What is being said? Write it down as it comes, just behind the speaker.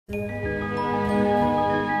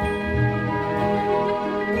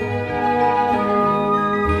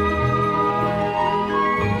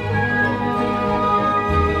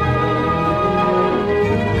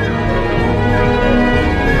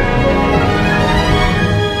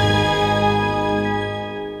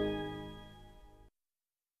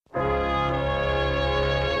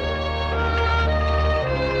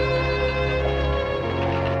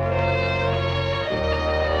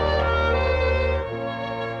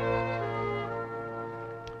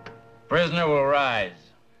Prisoner will rise.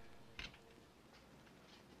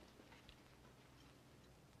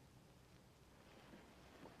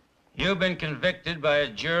 You've been convicted by a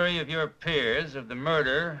jury of your peers of the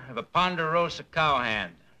murder of a Ponderosa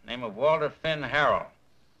cowhand named Walter Finn Harrell,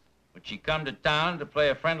 which he come to town to play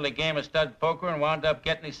a friendly game of stud poker and wound up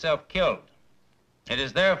getting himself killed. It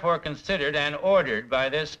is therefore considered and ordered by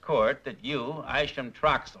this court that you, Cato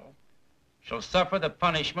Troxell, shall suffer the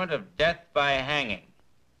punishment of death by hanging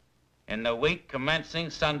in the week commencing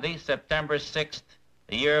Sunday, September 6th,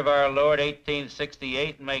 the year of our Lord,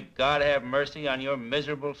 1868, and may God have mercy on your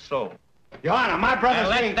miserable soul. Your Honor, my brother's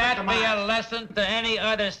let that be a lesson to any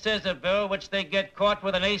other scissor bill which they get caught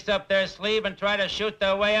with an ace up their sleeve and try to shoot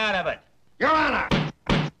their way out of it. Your Honor!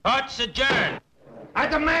 Court's adjourned. I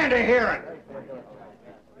demand a hearing.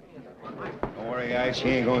 Don't worry, guys. She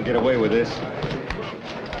ain't gonna get away with this.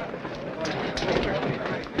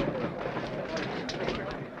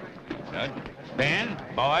 Judge, Ben,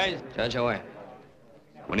 boys. Judge, away.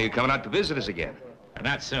 When are you coming out to visit us again?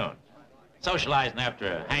 Not soon. Socializing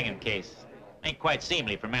after a hanging case ain't quite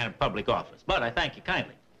seemly for a man in public office, but I thank you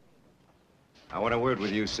kindly. I want a word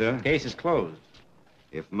with you, sir. Case is closed.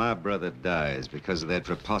 If my brother dies because of that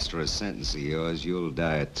preposterous sentence of yours, you'll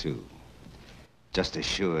die too. Just as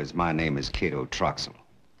sure as my name is Cato Troxell.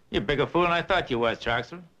 You're a bigger fool than I thought you was,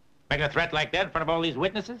 Troxell. Making a threat like that in front of all these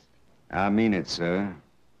witnesses? I mean it, sir.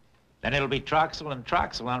 Then it'll be Troxell and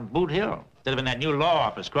Troxell on Boot Hill, instead of in that new law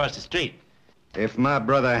office across the street. If my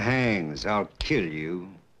brother hangs, I'll kill you,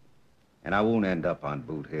 and I won't end up on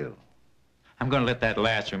Boot Hill. I'm gonna let that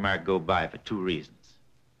last remark go by for two reasons.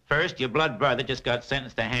 First, your blood brother just got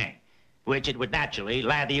sentenced to hang, which it would naturally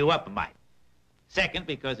lather you up a mite. Second,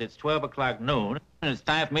 because it's 12 o'clock noon, and it's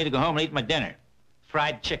time for me to go home and eat my dinner.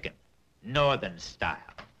 Fried chicken, northern style.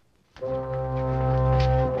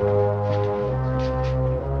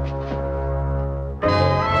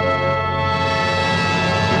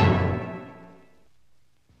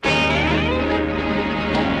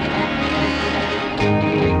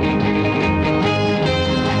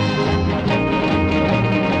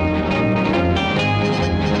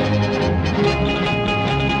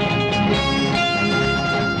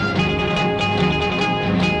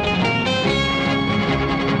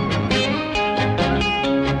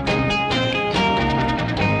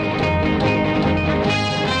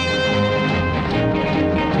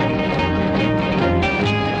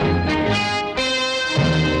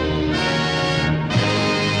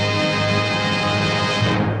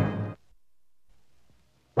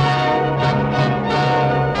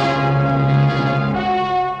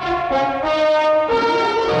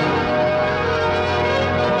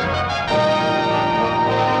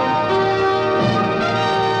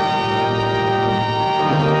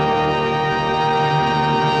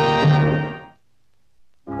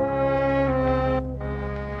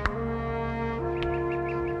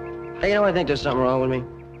 Hey, you know, I think there's something wrong with me.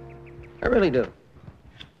 I really do.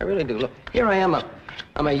 I really do. Look, here I am.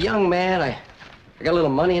 I'm a young man. I got a little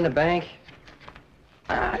money in the bank.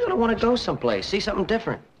 I don't want to go someplace, see something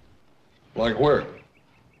different. Like where?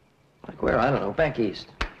 Like where? I don't know. Back east.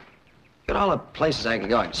 Got all the places I can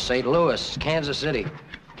go. Like St. Louis, Kansas City,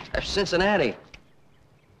 Cincinnati.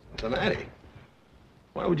 Cincinnati?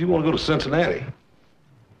 Why would you want to go to Cincinnati?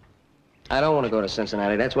 I don't want to go to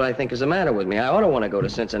Cincinnati. That's what I think is the matter with me. I ought to want to go to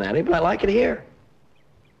Cincinnati, but I like it here.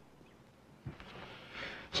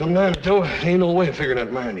 Sometimes, Joe, ain't no way of figuring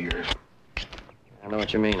that mind of yours. I know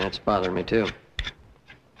what you mean. That's bothering me, too.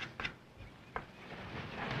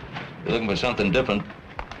 You're looking for something different.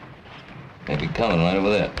 Maybe coming right over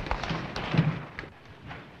there.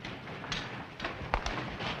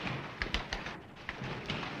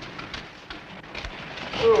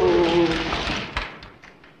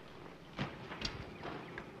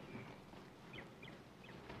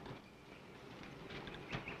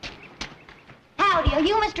 Howdy, are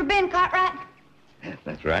you Mr. Ben Cartwright?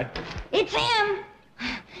 That's right. It's him.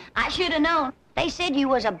 I should have known. They said you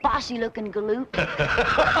was a bossy-looking galoot.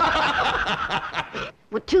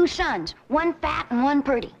 With two sons, one fat and one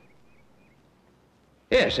pretty.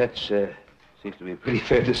 Yes, that seems to be a pretty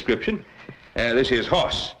fair description. This here's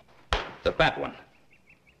Hoss, the fat one.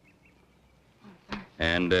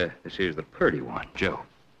 And this here's the purty one, Joe.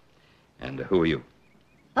 And who are you?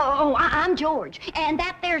 I'm George. And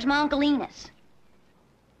that there's my Uncle Enos.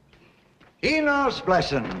 Enos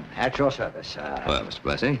Blessing, at your service, sir. Well, Mr.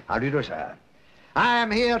 Blessing. How do you do, sir? I am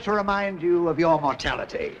here to remind you of your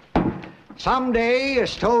mortality. Someday, a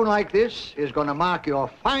stone like this is going to mark your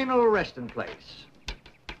final resting place.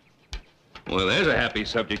 Well, there's a happy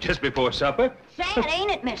subject just before supper. Sad,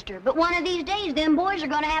 ain't it, mister? But one of these days, them boys are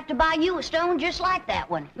gonna have to buy you a stone just like that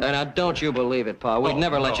one. Now, don't you believe it, Pa. We'd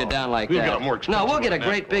never let you down like We've that. got a more expensive No, we'll get a one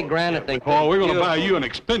great than big granite thing. Paul, we're going to buy you an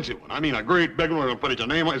expensive one. I mean, a great big one. We're going to put your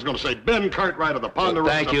name on it. It's going to say Ben Cartwright of the Ponderosa.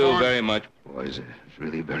 Well, thank you Farm. very much. Boys, it's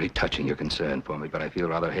really very touching your concern for me, but I feel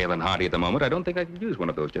rather hale and hearty at the moment. I don't think I can use one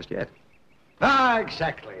of those just yet. Ah,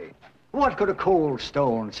 exactly. What could a cold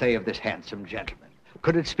stone say of this handsome gentleman?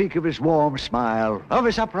 Could it speak of his warm smile, of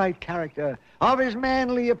his upright character, of his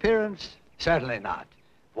manly appearance? Certainly not.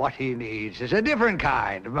 What he needs is a different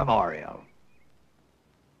kind of memorial.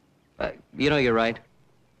 You know, you're right.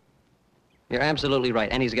 You're absolutely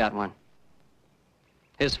right, and he's got one.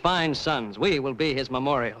 His fine sons, we will be his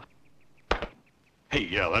memorial. Hey,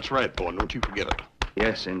 yeah, that's right, boy. Don't you forget it.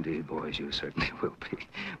 Yes, indeed, boys, you certainly will be.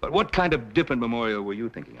 But what kind of different memorial were you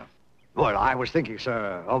thinking of? Well, I was thinking,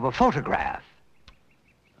 sir, of a photograph.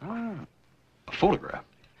 Ah. A photograph?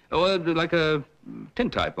 Oh, like a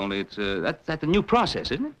tintype, only it's, that's a new process,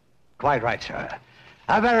 isn't it? Quite right, sir.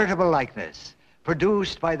 A veritable likeness,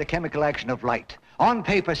 produced by the chemical action of light, on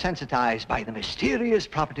paper sensitized by the mysterious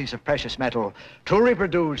properties of precious metal to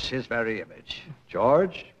reproduce his very image.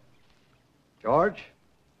 George? George?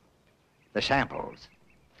 The samples.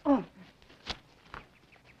 Oh.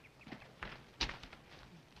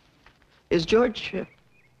 Is George...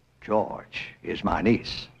 George is my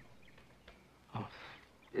niece.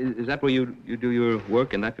 Is that where you do your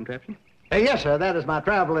work in that contraption? Yes, sir. That is my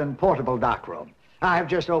traveling portable darkroom. I have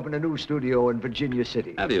just opened a new studio in Virginia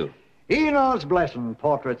City. Have you? Enos Blessing,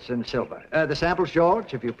 portraits in silver. The samples,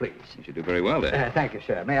 George, if you please. You should do very well there. Thank you,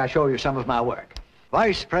 sir. May I show you some of my work?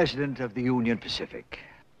 Vice President of the Union Pacific.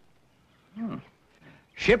 Hmm.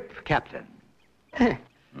 Ship captain.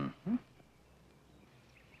 Mm-hmm.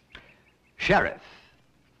 Sheriff.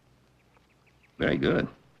 Very good.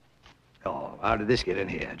 Oh, how did this get in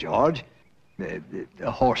here, George?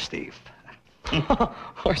 The horse thief.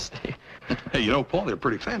 Horse thief. Hey, you know, Paul, they're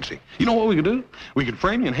pretty fancy. You know what we could do? We could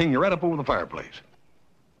frame you and hang you right up over the fireplace.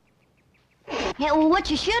 Yeah, well, what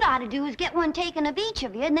you should ought to do is get one taken of each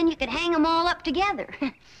of you, and then you could hang them all up together.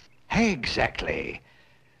 Exactly.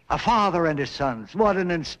 A father and his sons. What an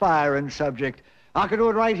inspiring subject. I could do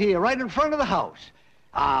it right here, right in front of the house.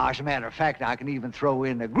 As a matter of fact, I can even throw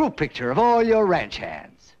in a group picture of all your ranch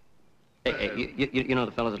hands. Hey, you know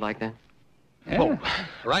the fellows that like that? Yeah. Well,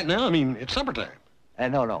 right now, I mean, it's supper time.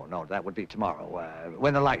 No, that would be tomorrow,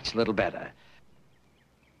 when the light's a little better.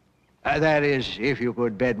 That is, if you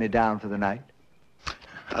could bed me down for the night.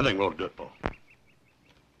 I think we'll do it, Paul.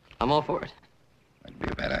 I'm all for it. That'd be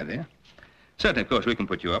a bad idea. Certainly, of course, we can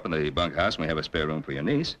put you up in the bunkhouse and we have a spare room for your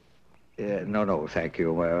niece. No, thank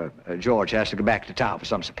you. George has to go back to town for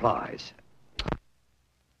some supplies.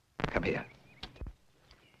 Come here.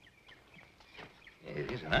 Yeah,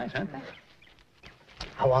 these are nice, aren't they?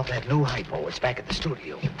 I want that new hypo. It's back at the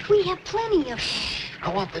studio. We have plenty of...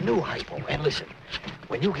 I want the new hypo. And listen,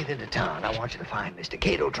 when you get into town, I want you to find Mr.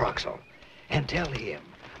 Cato Troxell and tell him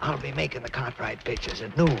I'll be making the Cartwright pictures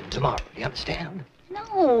at noon tomorrow. Do you understand?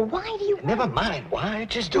 No, why do you... Never mind why.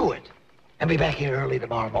 Just do it. And be back here early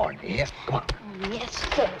tomorrow morning. Yeah? Come on. Oh, yes,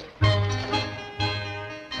 sir.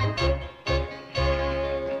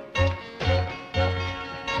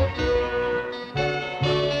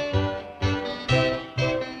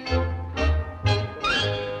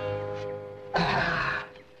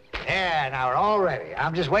 Yeah, now we're all ready.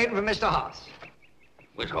 I'm just waiting for Mr. Hoss.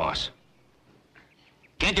 Which horse?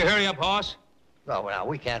 Can't you hurry up, horse? Oh, well, now,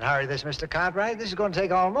 we can't hurry this, Mr. Cartwright. This is going to take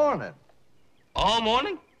all morning. All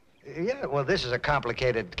morning? Yeah, well, this is a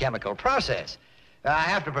complicated chemical process. I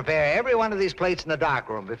have to prepare every one of these plates in the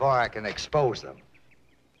darkroom before I can expose them.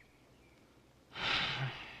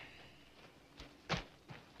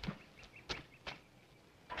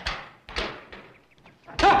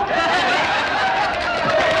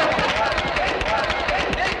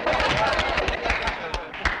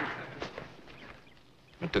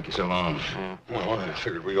 What took you so long? Well, I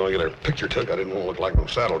figured we were going to get our picture took. I didn't want to look like no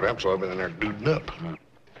saddle tramp, so I've been in there duding up.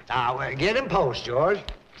 Now, get in post, George.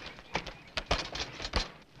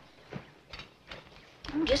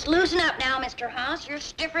 Just loosen up now, Mr. Hoss. You're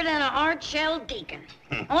stiffer than a hard-shelled deacon.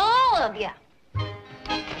 All of you.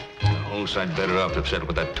 A whole sight better off to have settled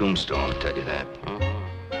with that tombstone, I'll tell you that.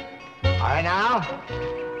 All right, now.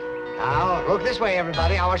 Now, look this way,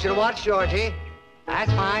 everybody. I want you to watch Georgie.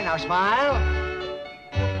 That's fine. Now, smile.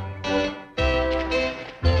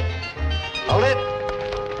 Hold it.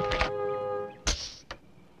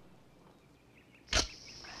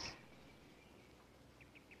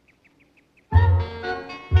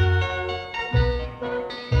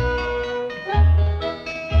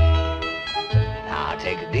 Now,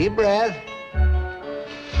 take a deep breath.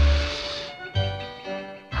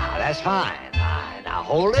 Now, that's fine. Now,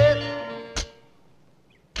 hold it.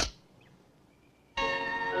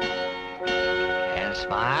 And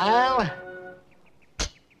smile.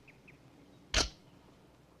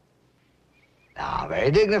 Now,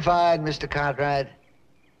 very dignified, Mr. Cartwright.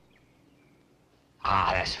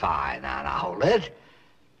 That's fine. Now, hold it.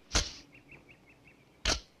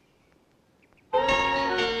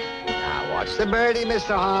 Now, watch the birdie,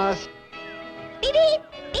 Mr. Hoss. Beep, beep,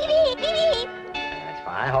 beep, beep, beep, beep. That's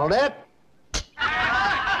fine. Hold it. All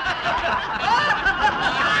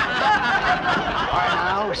right,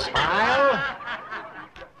 now, smile.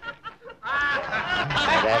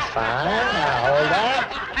 That's fine. Now, hold that.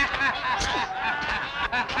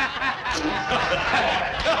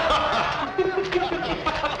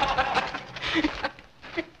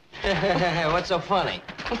 What's so funny?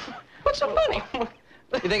 What's so funny?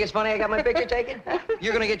 You think it's funny I got my picture taken?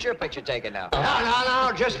 You're gonna get your picture taken now.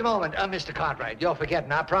 No, just a moment. Mr. Cartwright, you're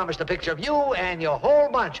forgetting. I promised a picture of you and your whole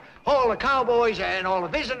bunch. All the cowboys and all the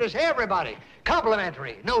visitors, everybody.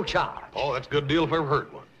 Complimentary, no charge. Oh, that's a good deal if I ever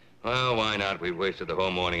heard one. Well, why not? We've wasted the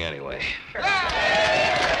whole morning anyway. That's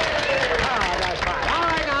fine. All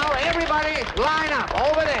right, now, everybody line up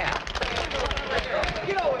over there.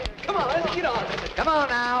 Get over. Come on, let's get on. Come on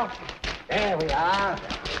now. There we are.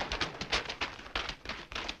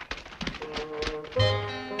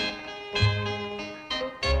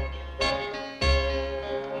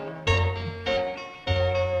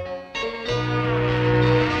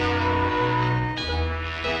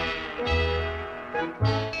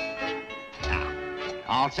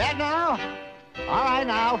 All set now? All right,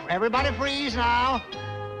 now, everybody freeze now.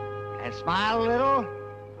 And smile a little.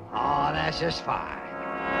 Oh, that's just fine.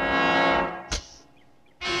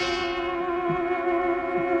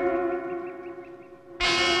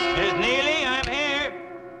 Miss Neely, I'm here.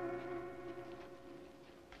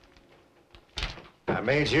 I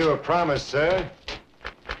made you a promise, sir.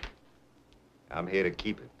 I'm here to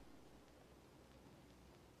keep it.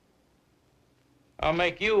 I'll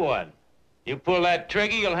make you one. You pull that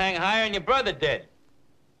trigger, you'll hang higher than your brother did.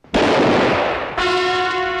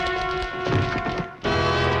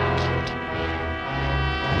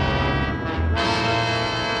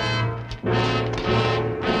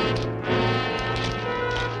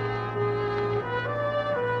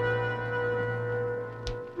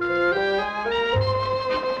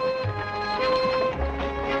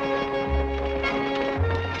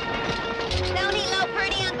 Don't he low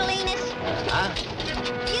pretty, Uncle Enos?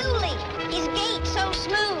 Julie, his gait so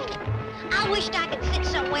smooth. I wished I could sit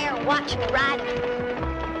somewhere and watch him ride.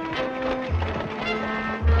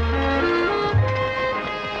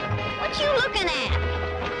 What you looking at?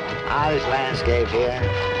 This landscape here.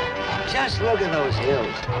 Just look at those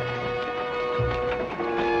hills.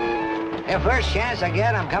 The first chance I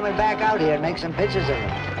get, I'm coming back out here and make some pictures of them.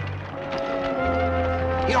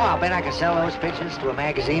 You know, I'll bet I can sell those pictures to a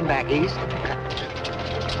magazine back east.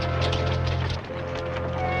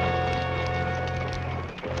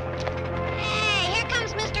 Hey, here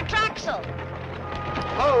comes Mr. Troxell.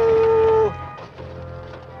 Oh!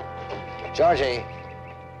 Georgie,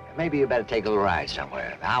 maybe you better take a little ride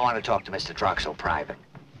somewhere. I want to talk to Mr. Troxell private.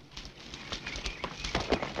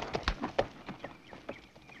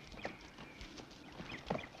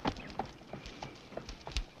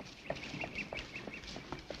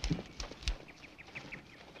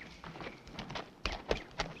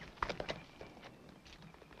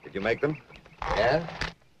 Did you make them? Yeah?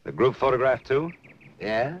 The group photograph, too?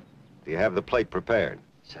 Yeah? Do you have the plate prepared?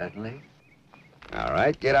 Certainly. All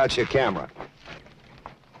right, get out your camera.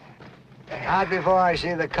 Not before I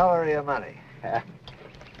see the color of your money.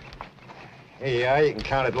 Here you are, you can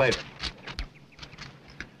count it later.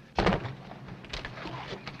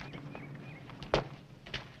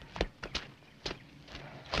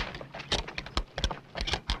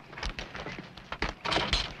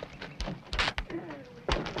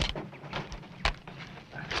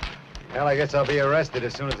 Well, I guess I'll be arrested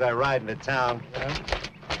as soon as I ride into town.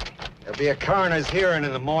 There'll be a coroner's hearing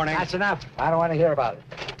in the morning. That's enough. I don't want to hear about it.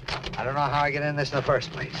 I don't know how I get in this in the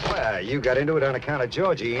first place. Well, you got into it on account of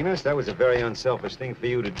Georgie, Enos. That was a very unselfish thing for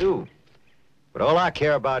you to do. But all I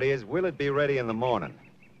care about is, will it be ready in the morning?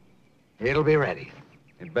 It'll be ready.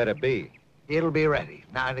 It better be. It'll be ready.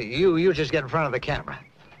 Now, you just get in front of the camera.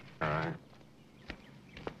 All right.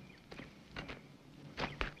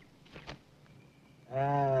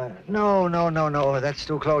 No. That's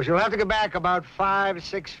too close. You'll have to go back about 5,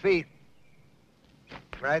 6 feet.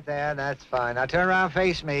 Right there, that's fine. Now turn around,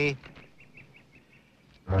 face me.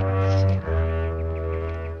 We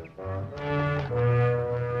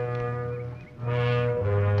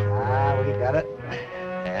got it.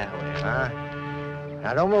 Yeah,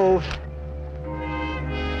 now don't move. All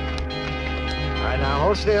right, now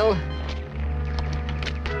hold still.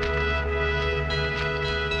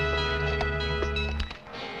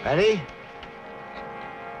 Ready?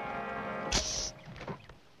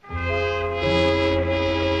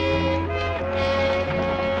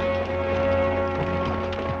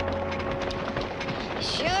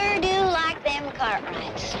 Sure do like them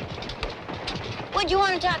Cartwrights. What'd you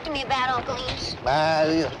want to talk to me about, Uncle Enos?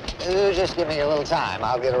 You just give me a little time.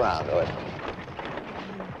 I'll get around to it.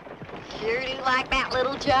 Sure do like that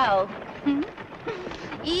little Joe.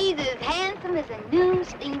 He's as handsome as a new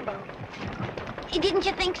steamboat. Didn't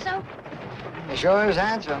you think so? He sure is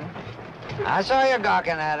handsome. I saw you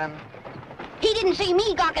gawking at him. He didn't see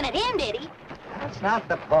me gawking at him, did he? That's not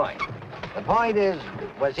the point. The point is,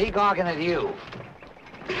 was he gawking at you?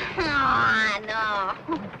 Oh, no.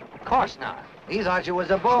 Of course not. He thought you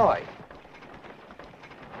was a boy.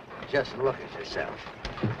 Just look at yourself.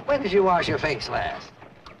 When did you wash your face last?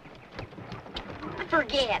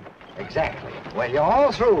 Forget. Exactly. Well, you're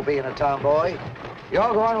all through being a tomboy.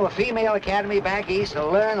 You're going to a female academy back east to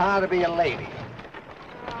learn how to be a lady.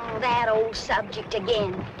 Oh, that old subject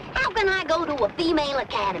again. How can I go to a female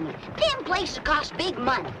academy? Them places cost big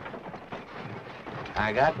money.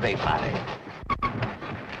 I got big money.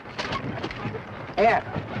 Here.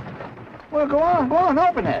 Well, go on,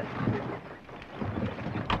 open it.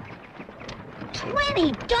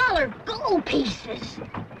 $20 gold pieces.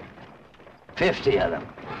 50 of them.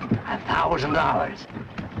 $1,000.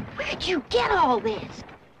 Where'd you get all this?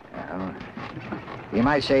 Well, you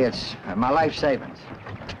might say it's my life savings.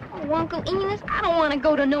 Oh, Uncle Enos, I don't want to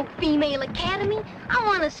go to no female academy. I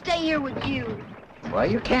want to stay here with you. Well,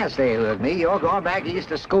 you can't stay here with me. You're going back east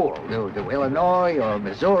to school, to Illinois or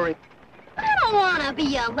Missouri. I don't want to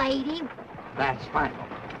be a lady. That's fine.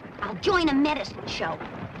 I'll join a medicine show.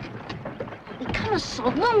 I'll become a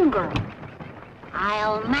saloon girl.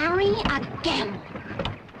 I'll marry a gambler.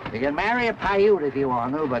 You can marry a Paiute if you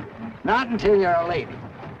want to, but not until you're a lady.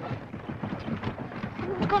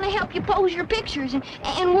 I'm going to help you pose your pictures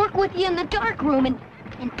and work with you in the dark room and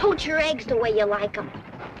poach your eggs the way you like them.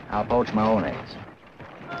 I'll poach my own eggs.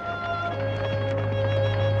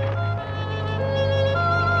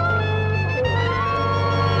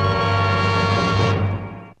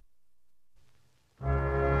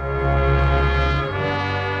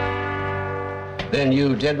 Then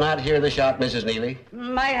you did not hear the shot, Mrs. Neely?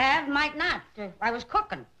 Might have, might not. I was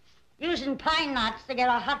cooking. Using pine knots to get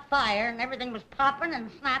a hot fire, and everything was popping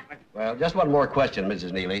and snapping. Well, just one more question,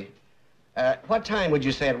 Mrs. Neely. What time would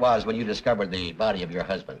you say it was when you discovered the body of your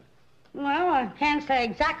husband? Well, I can't say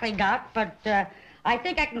exactly, Doc, but I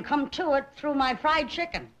think I can come to it through my fried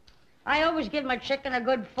chicken. I always give my chicken a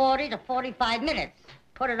good 40 to 45 minutes.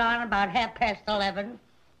 Put it on about 11:30. Of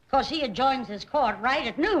course, he adjoins his court right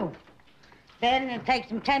at noon. Then it takes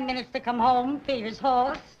him 10 minutes to come home, feed his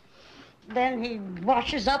horse. Then he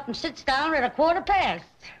washes up and sits down at 1:15.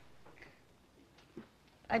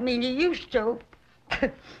 I mean, he used to.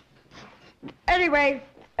 Anyway,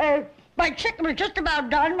 my chicken was just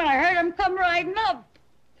about done when I heard him come riding up.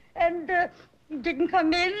 And he didn't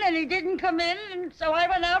come in, and he didn't come in, and so I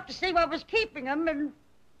went out to see what was keeping him, and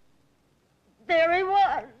there he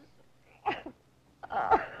was.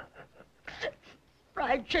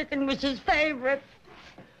 Fried chicken was his favorite.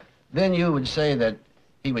 Then you would say that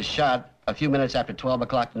he was shot a few minutes after 12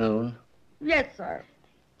 o'clock noon? Yes, sir.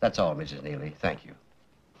 That's all, Mrs. Neely. Thank you.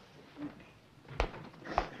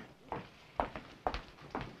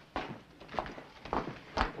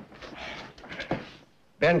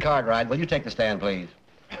 Ben Cartwright, will you take the stand, please?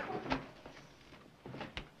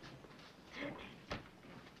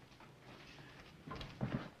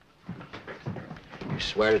 You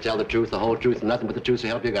swear to tell the truth, the whole truth, and nothing but the truth to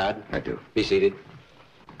help you God? I do. Be seated.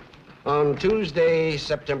 On Tuesday,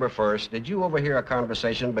 September 1st, did you overhear a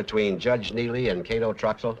conversation between Judge Neely and Cato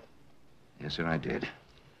Troxell? Yes, sir, I did.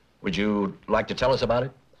 Would you like to tell us about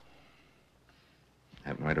it?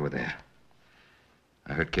 I'm right over there.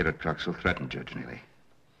 I heard Cato Troxell threaten Judge Neely.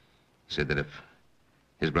 Said that if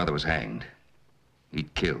his brother was hanged,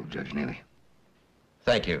 he'd kill Judge Neely.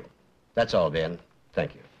 Thank you. That's all, Ben.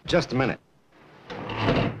 Thank you. Just a minute.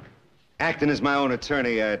 Acting as my own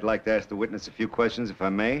attorney, I'd like to ask the witness a few questions, if I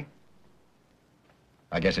may.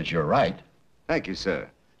 I guess it's your right. Thank you, sir.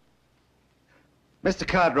 Mr.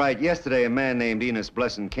 Cartwright, yesterday a man named Enos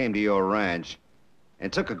Blessing came to your ranch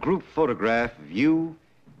and took a group photograph of you,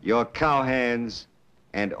 your cowhands,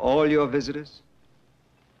 and all your visitors?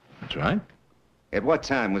 That's right. At what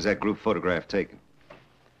time was that group photograph taken?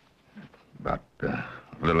 About a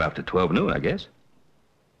little after 12 noon, I guess.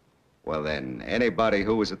 Well, then, anybody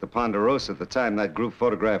who was at the Ponderosa at the time that group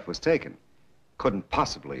photograph was taken couldn't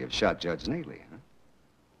possibly have shot Judge Neely, huh?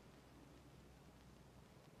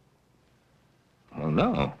 Well,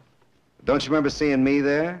 no. Don't you remember seeing me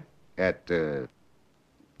there at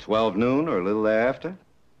 12 noon or a little thereafter?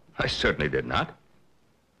 I certainly did not.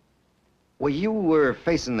 Well, you were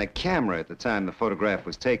facing the camera at the time the photograph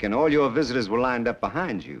was taken. All your visitors were lined up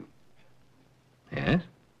behind you. Yes?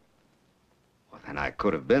 Well, then I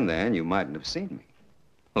could have been there and you mightn't have seen me.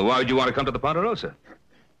 Well, why would you want to come to the Ponderosa?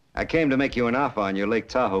 I came to make you an offer on your Lake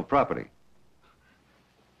Tahoe property.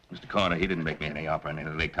 Mr. Coroner, he didn't make me any offer on any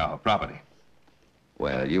Lake Tahoe property.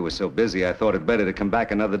 Well, you were so busy, I thought it better to come back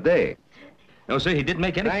another day. No, sir, he didn't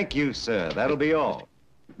make any... Thank you, sir. That'll be all.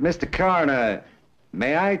 Mr. Coroner,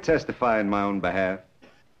 may I testify in my own behalf?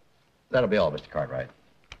 That'll be all, Mr. Cartwright.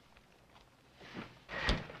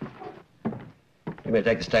 You may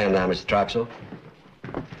take the stand now, Mr. Troxell.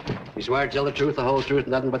 You swear to tell the truth, the whole truth,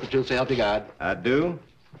 and nothing but the truth, so help you God. I do.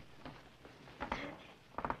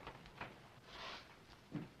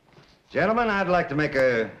 Gentlemen, I'd like to make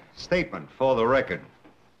a statement for the record.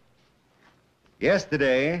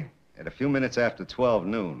 Yesterday, at a few minutes after 12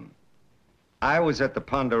 noon, I was at the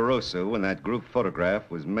Ponderosa when that group photograph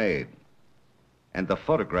was made. And the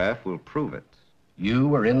photograph will prove it. You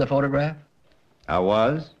were in the photograph? I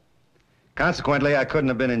was. Consequently, I couldn't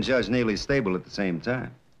have been in Judge Neely's stable at the same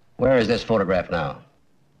time. Where is this photograph now?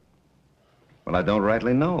 Well, I don't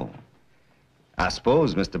rightly know. I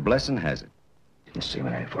suppose Mr. Blessing has it. Didn't see him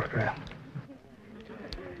in any photograph.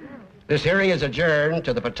 This hearing is adjourned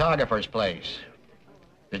to the photographer's place.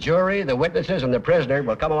 The jury, the witnesses, and the prisoner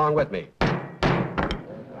will come along with me.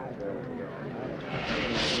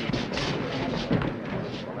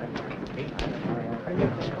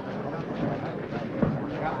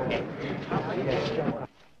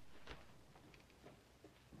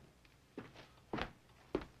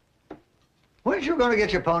 Weren't you going to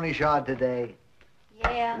get your pony shod today?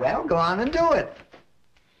 Yeah. Well, go on and do it.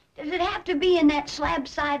 Does it have to be in that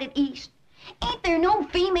slab-sided east? Ain't there no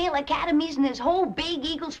female academies in this whole big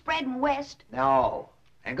eagle spreading west? No.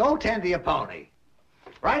 And go tend to your pony.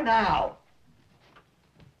 Right now.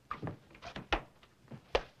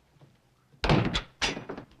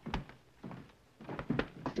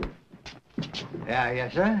 Yeah,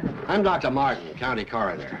 yes, sir? I'm Dr. Martin, county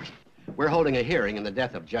coroner. We're holding a hearing in the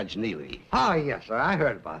death of Judge Neely. Oh, yes, sir. I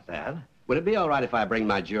heard about that. Would it be all right if I bring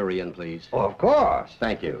my jury in, please? Oh, of course.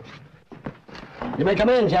 Thank you. You may come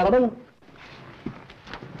in, gentlemen.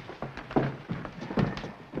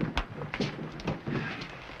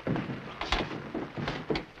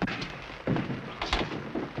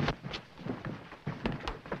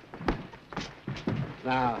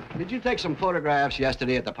 Now, did you take some photographs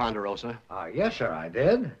yesterday at the Ponderosa? Yes, sir, I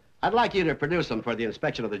did. I'd like you to produce them for the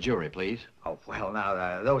inspection of the jury, please. Oh, well,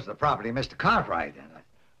 now, those are the property of Mr. Cartwright.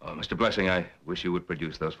 Oh, Mr. Blessing, I wish you would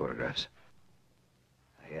produce those photographs.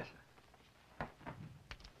 Yes, sir.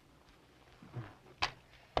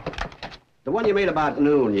 The one you made about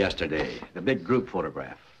noon yesterday, the big group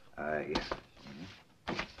photograph. Yes.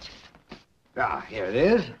 Ah, here it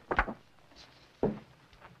is.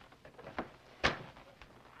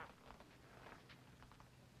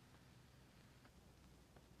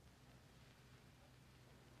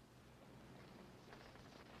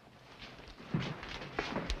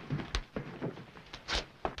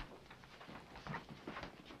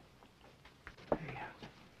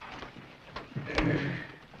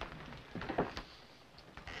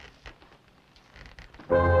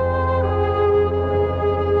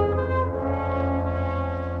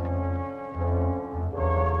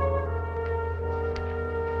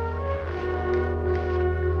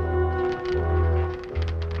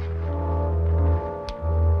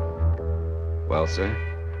 Well, sir?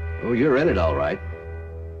 Oh, you're in it, all right.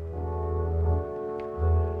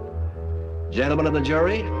 Gentlemen of the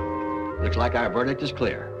jury, looks like our verdict is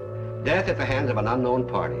clear. Death at the hands of an unknown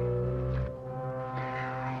party.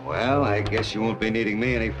 Well, I guess you won't be needing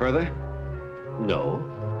me any further. No.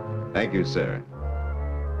 Thank you, sir.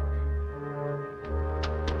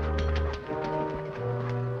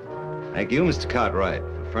 Thank you, Mr. Cartwright,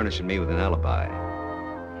 for furnishing me with an alibi.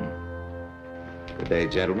 Good day,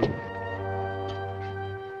 gentlemen.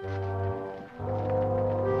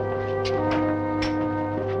 I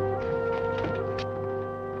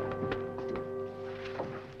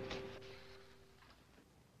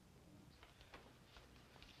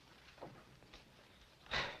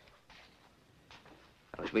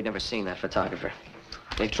wish we'd never seen that photographer.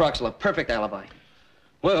 Gave Troxell a perfect alibi.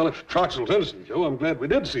 Well, if Troxell's innocent, Joe, I'm glad we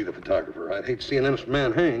did see the photographer. I'd hate to see an innocent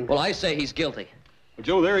man hanged. Well, I say he's guilty. Well,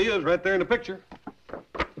 Joe, there he is, right there in the picture.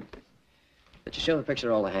 Did you show the picture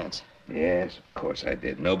to all the hands? Yes, of course I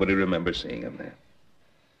did. Nobody remembers seeing him there.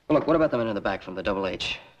 Well, look, what about the men in the back from the Double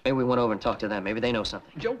H? Maybe we went over and talked to them. Maybe they know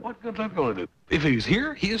something. Joe, what good's that going to do? If he's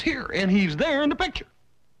here, he is here, and he's there in the picture.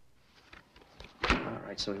 All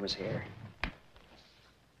right, so he was here.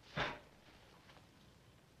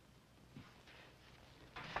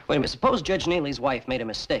 Wait a minute, suppose Judge Neely's wife made a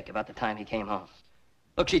mistake about the time he came home.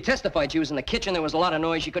 Look, she testified she was in the kitchen, there was a lot of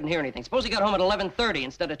noise, she couldn't hear anything. Suppose he got home at 11:30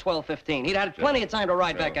 instead of 12:15. He'd had plenty of time to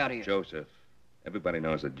ride back out of here. Joseph, everybody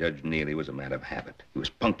knows that Judge Neely was a man of habit. He was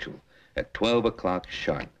punctual. At 12 o'clock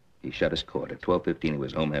sharp, he shut his court. At 12:15, he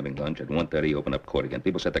was home having lunch. At 1:30, he opened up court again.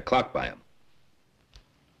 People set the clock by him.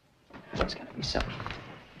 There's gotta be something.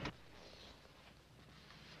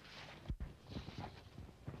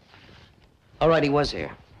 All right, he was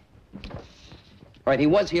here. All right, he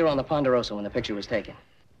was here on the Ponderosa when the picture was taken.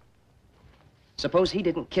 Suppose he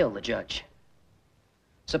didn't kill the judge.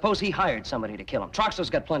 Suppose he hired somebody to kill him. Troxell's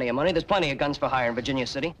got plenty of money. There's plenty of guns for hire in Virginia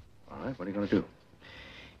City. All right, what are you going to do?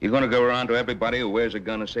 You're going to go around to everybody who wears a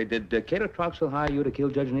gun and say, did Cato Troxell hire you to kill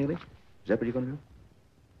Judge Neely? Is that what you're going to do?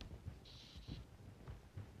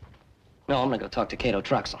 No, I'm going to go talk to Cato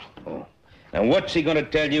Troxell. Oh. Now, what's he going to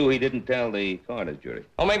tell you he didn't tell the coroner's jury?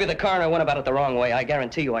 Oh, maybe the coroner went about it the wrong way. I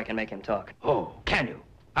guarantee you I can make him talk. Oh, can you?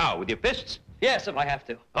 How, with your fists? Yes, if I have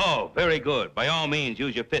to. Oh, very good. By all means,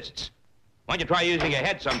 use your fists. Why don't you try using your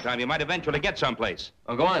head sometime? You might eventually get someplace.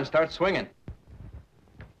 Well, go on, start swinging.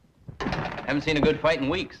 Haven't seen a good fight in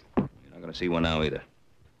weeks. You're not going to see one now either.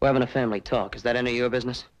 We're having a family talk. Is that any of your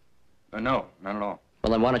business? No, not at all.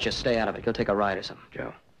 Well, then why don't you stay out of it? Go take a ride or something.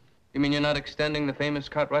 Joe. You mean you're not extending the famous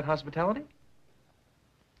Cartwright hospitality?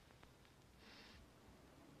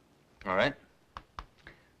 All right.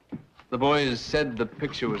 The boys said the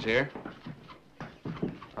picture was here.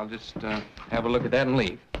 I'll just have a look at that and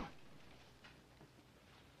leave.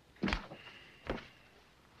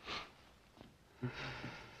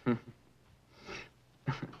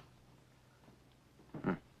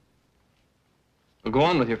 Well, go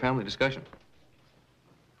on with your family discussion.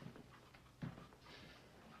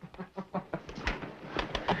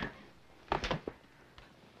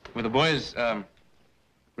 Were the boys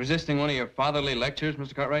resisting one of your fatherly lectures,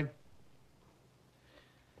 Mr. Cartwright?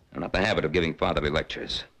 I'm not in the habit of giving fatherly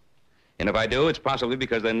lectures. And if I do, it's possibly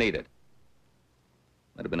because they're needed.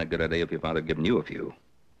 Might have been a good idea if your father had given you a few.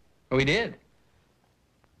 Oh, he did?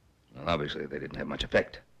 Well, obviously, they didn't have much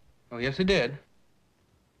effect. Oh, yes, he did.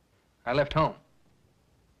 I left home.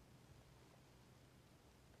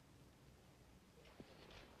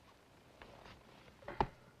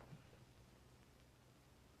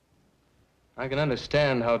 I can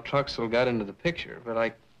understand how Troxell got into the picture, but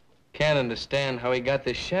I can't understand how he got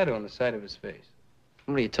this shadow on the side of his face.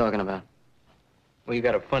 What are you talking about? Well, you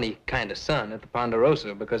got a funny kind of sun at the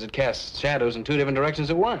Ponderosa because it casts shadows in two different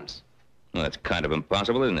directions at once. Well, that's kind of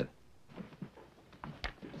impossible, isn't it?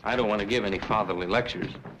 I don't want to give any fatherly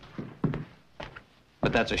lectures.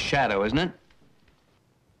 But that's a shadow, isn't it?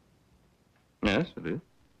 Yes, it is.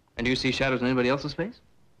 And do you see shadows in anybody else's face?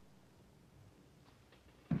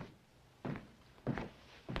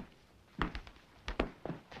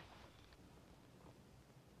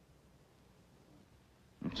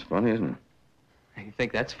 It's funny, isn't it? You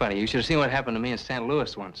think that's funny? You should have seen what happened to me in St.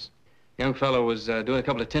 Louis once. A young fellow was doing a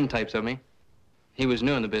couple of tintypes of me. He was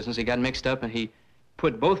new in the business. He got mixed up, and he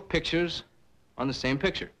put both pictures on the same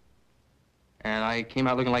picture. And I came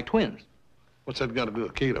out looking like twins. What's that got to do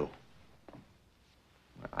with Cato?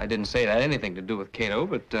 I didn't say it had anything to do with Cato,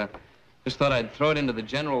 but just thought I'd throw it into the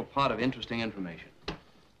general pot of interesting information.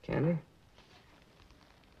 Candy?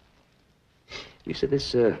 You said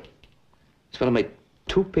this fellow made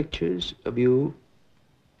two pictures of you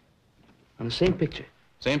on the same picture.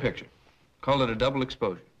 Same picture. Called it a double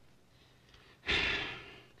exposure.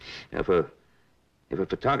 Now, if a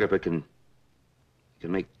photographer can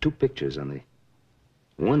make two pictures on the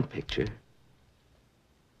one picture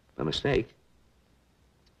by mistake,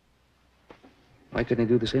 why couldn't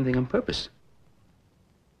he do the same thing on purpose?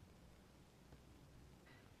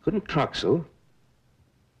 Couldn't Troxell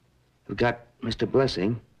have got Mr.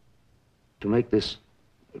 Blessing to make this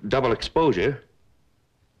double exposure,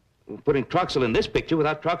 putting Troxell in this picture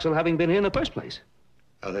without Troxell having been here in the first place?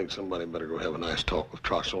 I think somebody better go have a nice talk with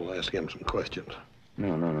Troxell and ask him some questions.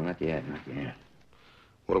 No, not yet.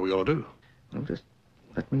 What are we gonna do? Well, just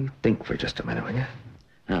let me think for just a minute, will you?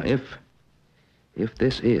 Now, if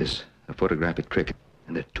this is a photographic trick,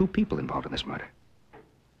 and there are two people involved in this murder,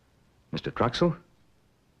 Mr. Troxell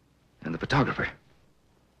and the photographer.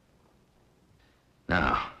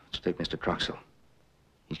 Now, let's take Mr. Troxell.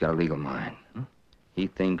 He's got a legal mind. Huh? He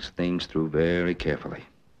thinks things through very carefully.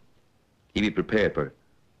 He'd be prepared for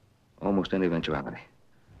almost any eventuality.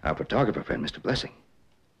 Our photographer friend, Mr. Blessing,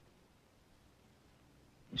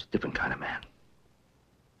 he's a different kind of man.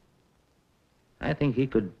 I think he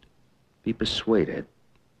could be persuaded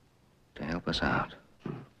to help us out.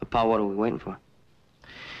 Pa, what are we waiting for?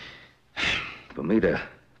 For me to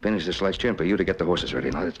finish this lecture and for you to get the horses ready.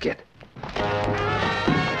 Now, let's get.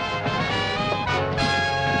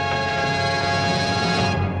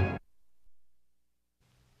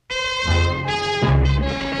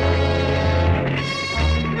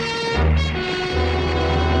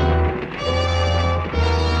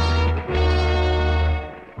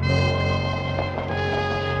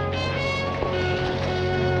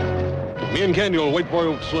 Me and Candy will wait for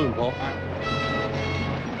you at the saloon, Paul.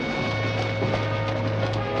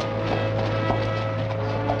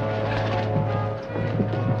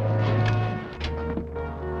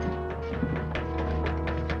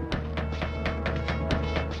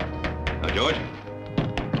 George?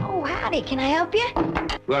 Oh, howdy. Can I help you?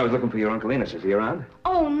 Well, I was looking for your Uncle Enos. Is he around?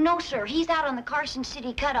 Oh, no, sir. He's out on the Carson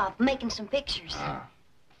City cutoff making some pictures. Ah.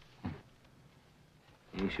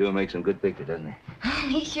 He sure makes some good pictures, doesn't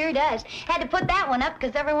he? He sure does. Had to put that one up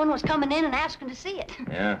because everyone was coming in and asking to see it.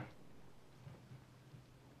 Yeah.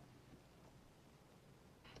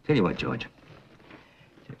 Tell you what, George.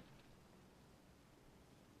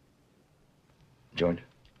 George?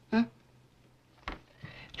 Huh?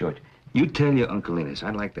 George, you tell your Uncle Enos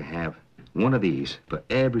I'd like to have one of these for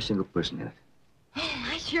every single person in it.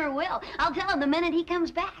 I sure will. I'll tell him the minute he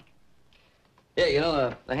comes back. Yeah, you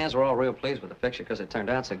know, the hands were all real pleased with the picture because it turned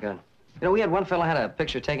out so good. You know, we had one fella had a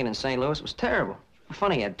picture taken in St. Louis. It was terrible.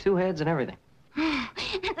 Funny, he had two heads and everything.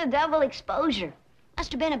 That's a double exposure.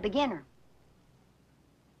 Must have been a beginner.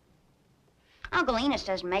 Uncle Enos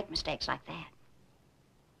doesn't make mistakes like that.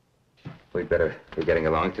 We'd better be getting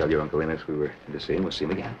along. Tell your Uncle Enos we were to see him. We'll see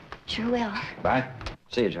him again. Sure will. Bye.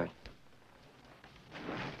 See you, George.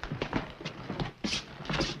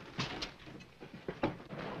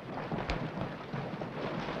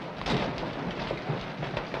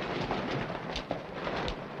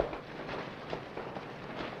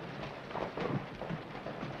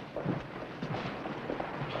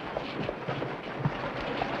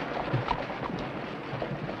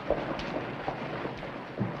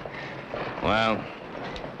 Well,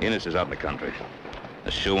 Enos is out in the country. I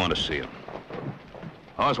sure want to see him.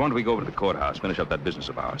 Horace, why don't we go over to the courthouse, finish up that business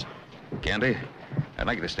of ours? Candy, I'd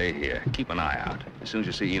like you to stay here. Keep an eye out. As soon as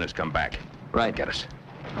you see Enos come back, Right. get us.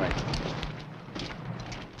 Right.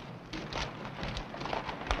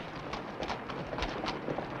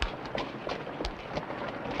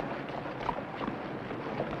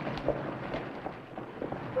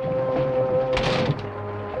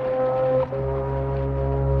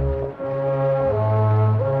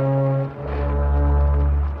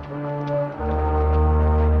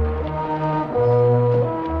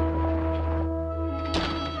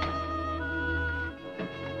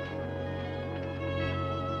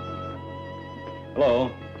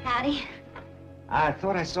 Hello. Howdy. I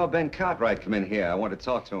thought I saw Ben Cartwright come in here. I want to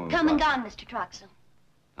talk to him. Come and gone, Mr. Troxell.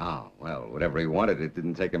 Oh, well, whatever he wanted, it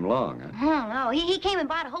didn't take him long, huh? No, he came and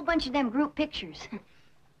bought a whole bunch of them group pictures.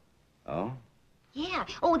 Oh? Yeah.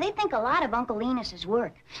 Oh, they think a lot of Uncle Enos's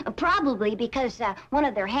work. Probably because one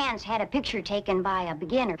of their hands had a picture taken by a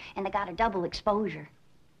beginner, and they got a double exposure.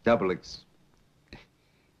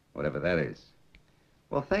 Whatever that is.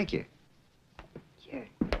 Well, thank you. Sure.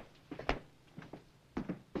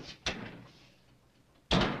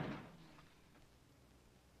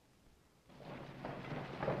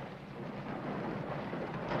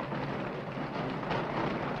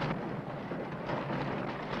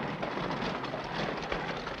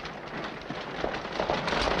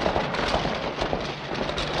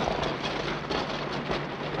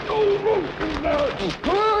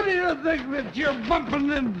 Who do you think that you're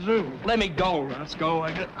bumping into? Let me go, Roscoe.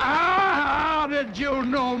 How did you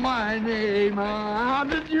know my name? How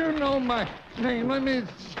did you know my name? Let me...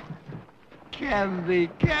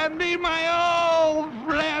 Candy, my old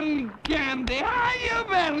friend Candy. How you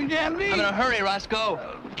been, Candy? I'm in a hurry, Roscoe.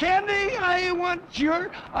 Candy, I want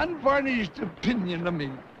your unvarnished opinion of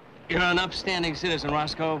me. You're an upstanding citizen,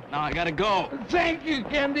 Roscoe. Now I gotta go. Thank you,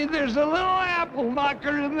 Candy. There's a little apple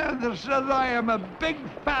knocker in there that says I am a big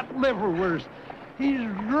fat liverwurst. He's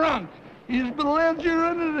drunk. He's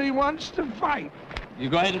belligerent and he wants to fight. You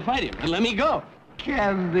go ahead and fight him, and let me go.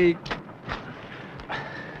 Candy.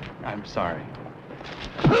 I'm sorry.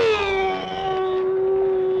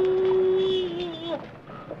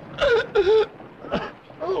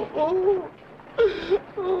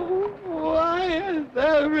 Why is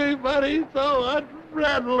everybody so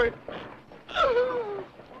unfriendly?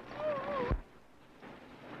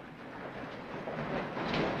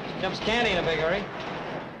 Jumps Candy in a big hurry.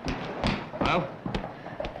 Well,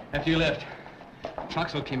 after you left,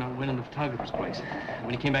 Troxell came out and went in the photographer's place. And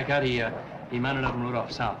when he came back out, he mounted up and rode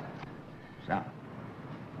off south. South?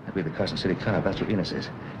 That'd be the Carson City cutoff. That's where Enos is.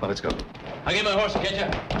 Well, let's go. I'll get my horse and catch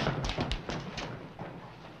up.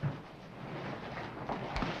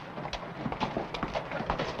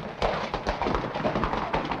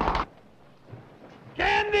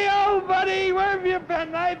 Candy, old buddy, where have you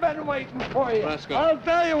been? I've been waiting for you. Let's go. I'll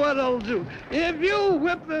tell you what I'll do. If you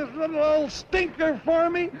whip this little old stinker for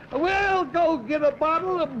me, we'll go get a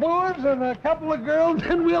bottle of booze and a couple of girls,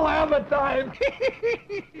 and we'll have a time.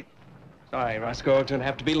 Sorry, Roscoe. It's gonna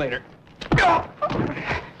have to be later.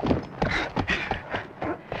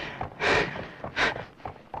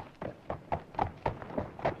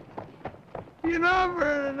 You know,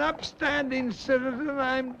 for an upstanding citizen,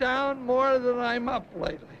 I'm down more than I'm up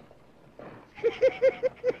lately.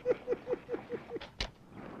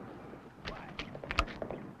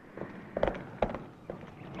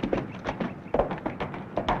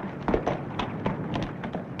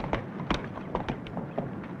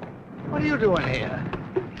 What are you doing here?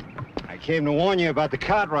 I came to warn you about the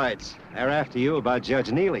Cartwrights. They're after you about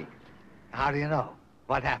Judge Neely. How do you know?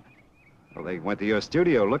 What happened? Well, they went to your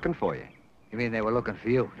studio looking for you. You mean they were looking for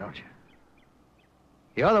you, don't you?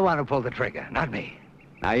 You're the one who pulled the trigger, not me.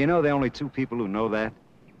 Now, you know there are only two people who know that.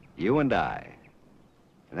 You and I.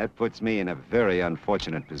 And that puts me in a very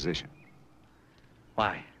unfortunate position.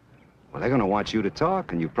 Why? Well, they're going to want you to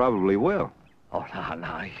talk, and you probably will. Oh,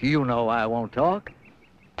 now, you know I won't talk.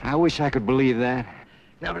 I wish I could believe that.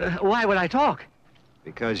 Now, but, why would I talk?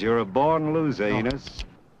 Because you're a born loser, Enos.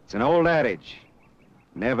 It's an old adage.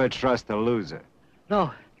 Never trust a loser.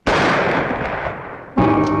 No.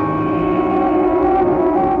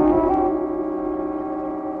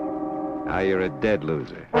 Now you're a dead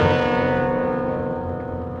loser.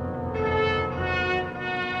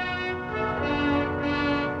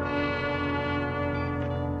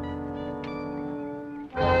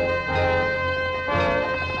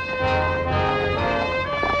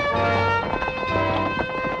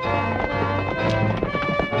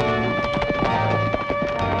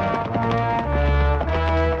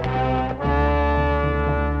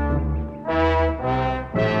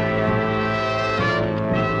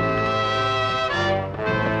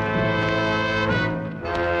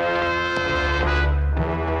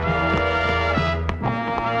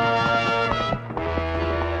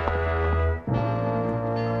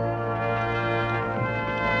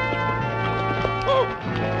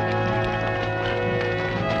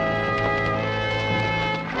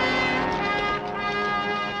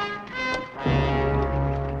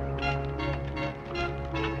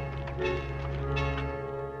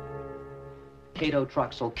 Cato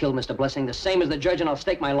Troxell killed Mr. Blessing the same as the judge, and I'll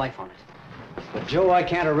stake my life on it. But, Joe, I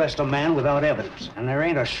can't arrest a man without evidence, and there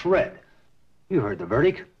ain't a shred. You heard the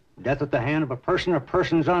verdict. Death at the hand of a person or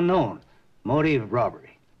persons unknown. Motive,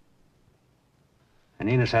 robbery. And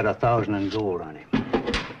Enos had 1,000 in gold on him.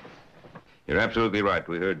 You're absolutely right.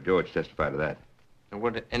 We heard George testify to that. There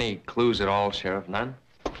weren't any clues at all, Sheriff? None?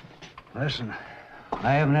 Listen,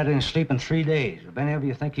 I haven't had any sleep in 3 days. If any of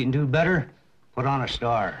you think you can do better, put on a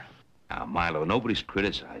star. Now, Milo, nobody's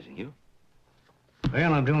criticizing you.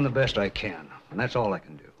 Well, I'm doing the best I can, and that's all I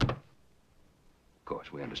can do. Of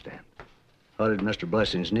course, we understand. How did Mr.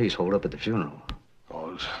 Blessing's niece hold up at the funeral?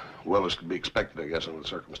 Oh, as well as could be expected, I guess, under the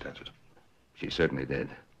circumstances. She certainly did.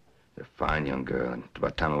 She's a fine young girl, and it's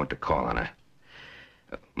about time I went to call on her.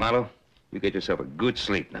 Milo, you get yourself a good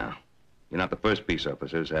sleep now. You're not the first peace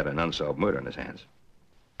officer who's had an unsolved murder in his hands.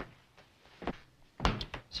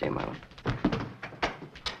 See you, Milo.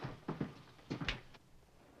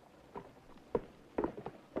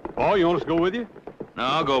 Oh, you want us to go with you? No,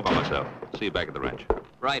 I'll go by myself. See you back at the ranch.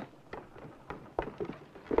 Right.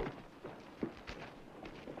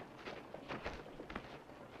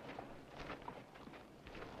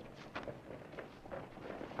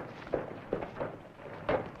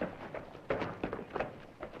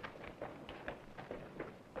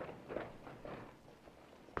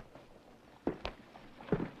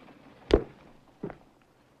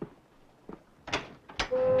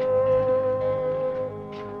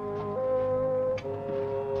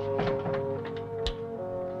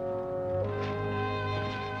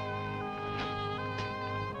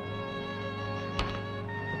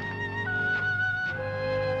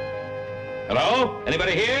 Hello?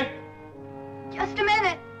 Anybody here? Just a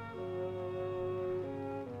minute.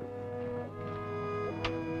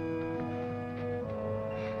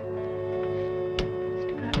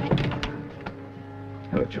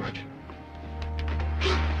 Hello, George.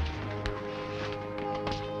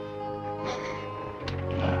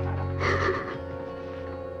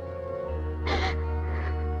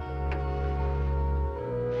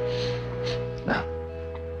 Now.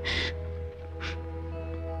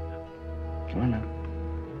 Come on now.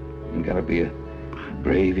 You gotta be a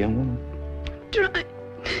brave young woman. Try.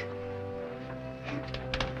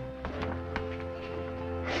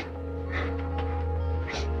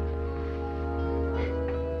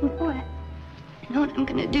 What? You know what I'm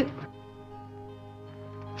gonna do?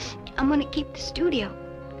 I'm gonna keep the studio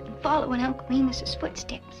and follow in Uncle Enos's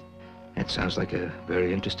footsteps. That sounds like a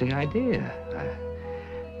very interesting idea.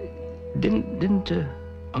 Didn't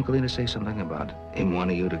Uncle Enos say something about him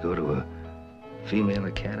wanting you to go to a female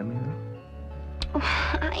academy? Oh,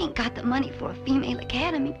 I ain't got the money for a female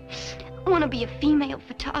academy. I want to be a female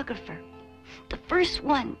photographer. The first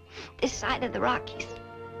one this side of the Rockies.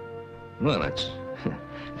 Well, it's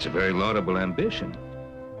a very laudable ambition.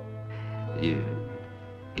 You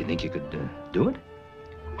think you could do it?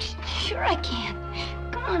 Sure I can.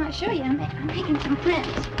 Come on, I'll show you. I'm making some prints.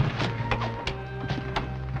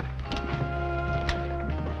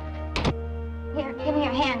 Here, give me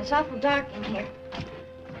your hand. It's awful dark in here.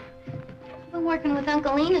 I've been working with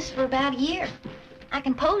Uncle Enos for about a year. I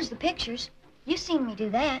can pose the pictures. You've seen me do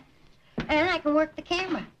that. And I can work the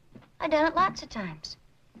camera. I've done it lots of times.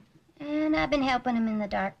 And I've been helping him in the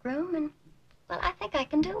dark room, and, well, I think I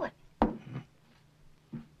can do it.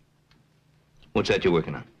 What's that you're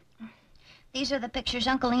working on? These are the pictures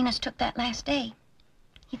Uncle Enos took that last day.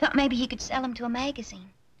 He thought maybe he could sell them to a magazine.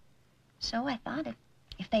 So I thought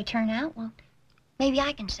if they turn out, well, maybe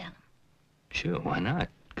I can sell them. Sure, why not?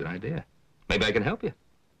 Good idea. Maybe I can help you.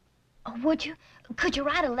 Oh, would you? Could you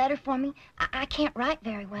write a letter for me? I can't write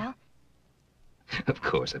very well. Of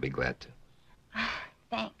course, I'd be glad to.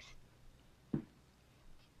 Thanks.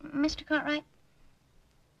 Mr. Cartwright,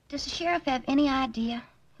 does the sheriff have any idea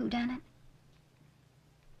who done it?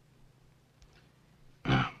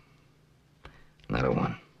 No. Not a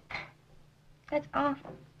one. That's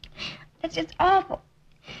awful. That's just awful.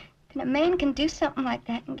 And a man can do something like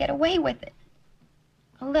that and get away with it.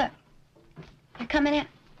 Oh, look. They're coming out.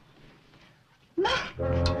 Look!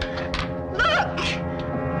 Look!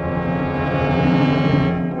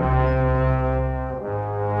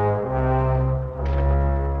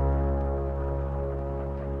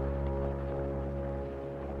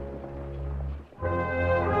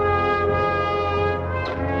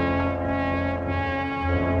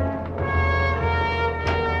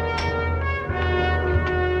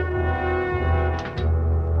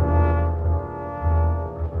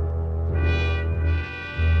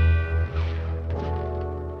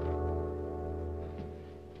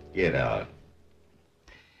 Get out.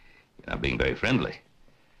 You're not being very friendly.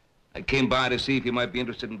 I came by to see if you might be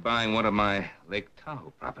interested in buying one of my Lake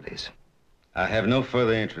Tahoe properties. I have no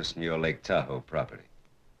further interest in your Lake Tahoe property.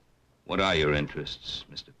 What are your interests,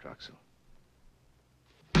 Mr. Troxell?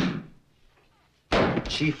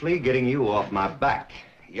 Chiefly getting you off my back.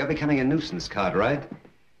 You're becoming a nuisance, Cartwright.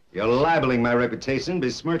 You're libeling my reputation,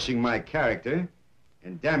 besmirching my character,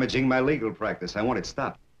 and damaging my legal practice. I want it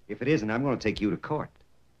stopped. If it isn't, I'm going to take you to court.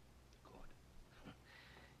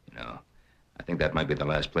 You know, I think that might be the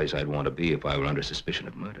last place I'd want to be if I were under suspicion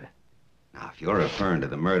of murder. Now, if you're referring to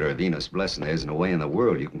the murder of Enos Blessing, there isn't a way in the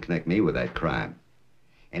world you can connect me with that crime.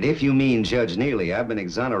 And if you mean Judge Neely, I've been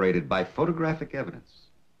exonerated by photographic evidence.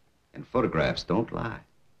 And photographs don't lie.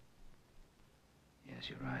 Yes,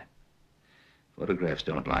 you're right. Photographs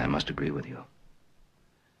don't lie. I must agree with you.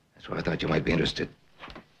 That's why I thought you might be interested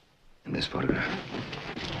in this photograph.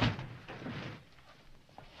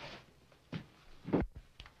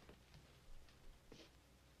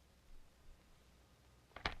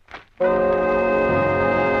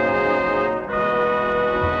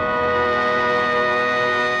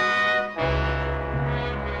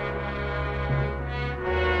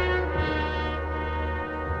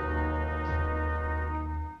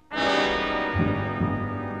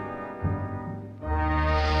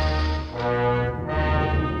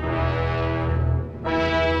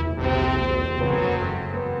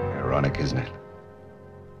 Ironic, isn't it?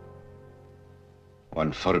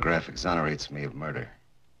 One photograph exonerates me of murder.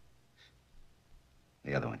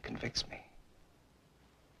 The other one convicts me.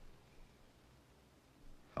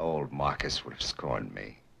 Old Marcus would have scorned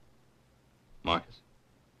me. Marcus?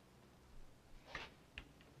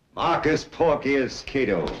 Marcus Porcius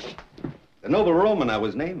Cato, the noble Roman I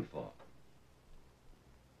was named for.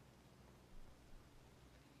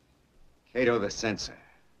 Cato the censor,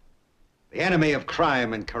 the enemy of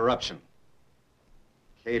crime and corruption.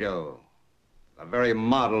 Cato, the very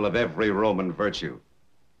model of every Roman virtue.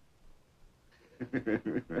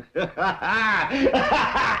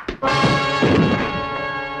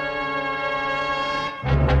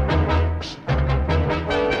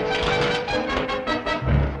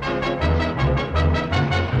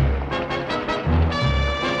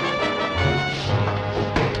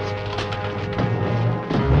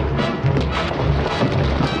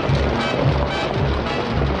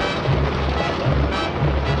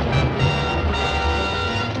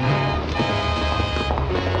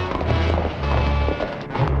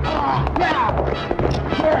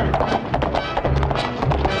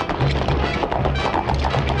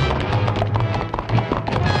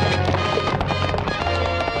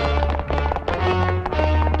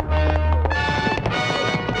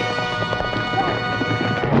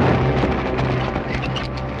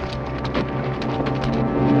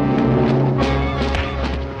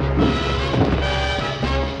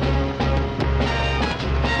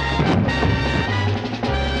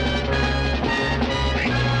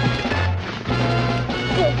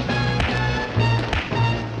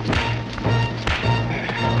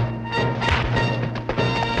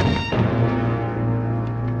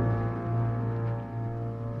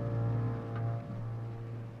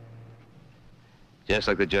 Just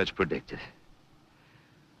like the judge predicted.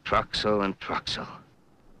 Troxell and Troxell.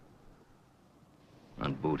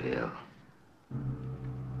 On Boot Hill.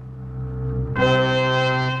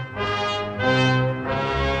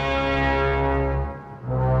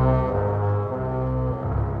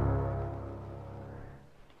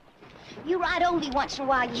 You ride Oldie once in a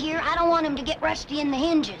while, you hear? I don't want him to get rusty in the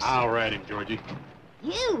hinges. I'll ride him, Georgie.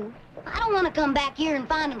 You? I don't want to come back here and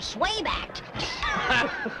find him sway-backed.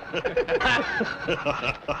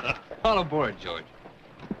 All aboard, George.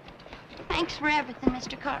 Thanks for everything,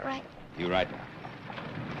 Mr. Cartwright. You right now.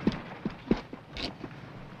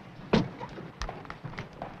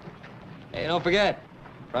 Hey, don't forget.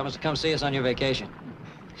 Promise to come see us on your vacation.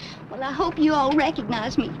 Well, I hope you all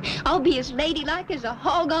recognize me. I'll be as ladylike as a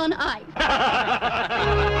hog on ice. Bye,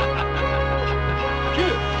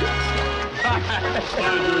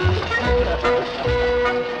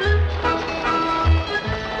 Georgie.